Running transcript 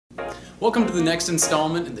Welcome to the next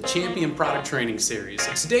installment in the Champion Product Training Series.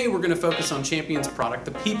 Today we're going to focus on Champion's product,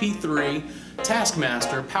 the PP3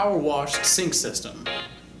 Taskmaster Power Wash Sink System.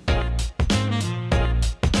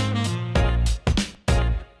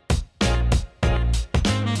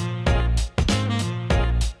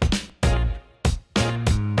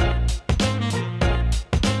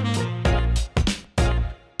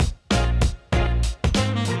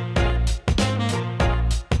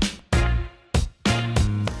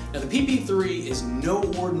 The PP3 is no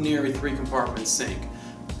ordinary 3-compartment sink.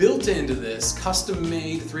 Built into this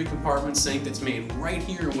custom-made 3-compartment sink that's made right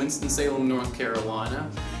here in Winston-Salem, North Carolina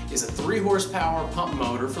is a 3-horsepower pump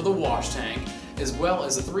motor for the wash tank, as well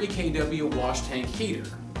as a 3 kW wash tank heater.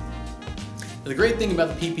 Now, the great thing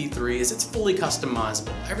about the PP3 is it's fully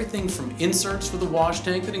customizable. Everything from inserts for the wash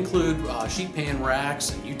tank that include sheet pan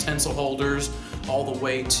racks and utensil holders, all the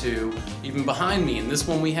way to even behind me in this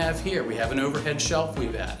one we have here, we have an overhead shelf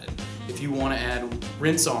we've added. If you want to add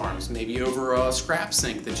rinse arms, maybe over a scrap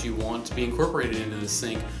sink that you want to be incorporated into the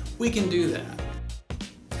sink, we can do that.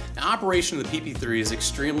 Now, operation of the PP3 is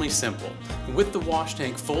extremely simple. With the wash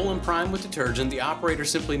tank full and primed with detergent, the operator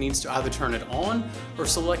simply needs to either turn it on or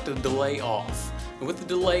select a delay off. And with the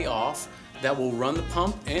delay off, that will run the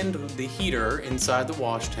pump and the heater inside the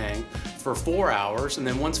wash tank for 4 hours, and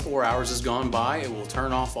then once 4 hours has gone by, it will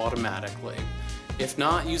turn off automatically. If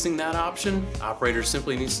not using that option, operator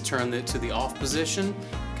simply needs to turn it to the off position,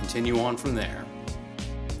 continue on from there.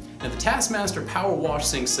 Now, the Taskmaster Power Wash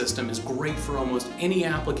Sink System is great for almost any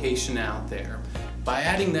application out there. By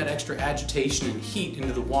adding that extra agitation and heat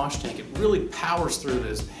into the wash tank, it really powers through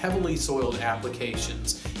those heavily soiled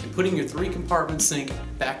applications and putting your 3-compartment sink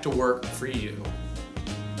back to work for you.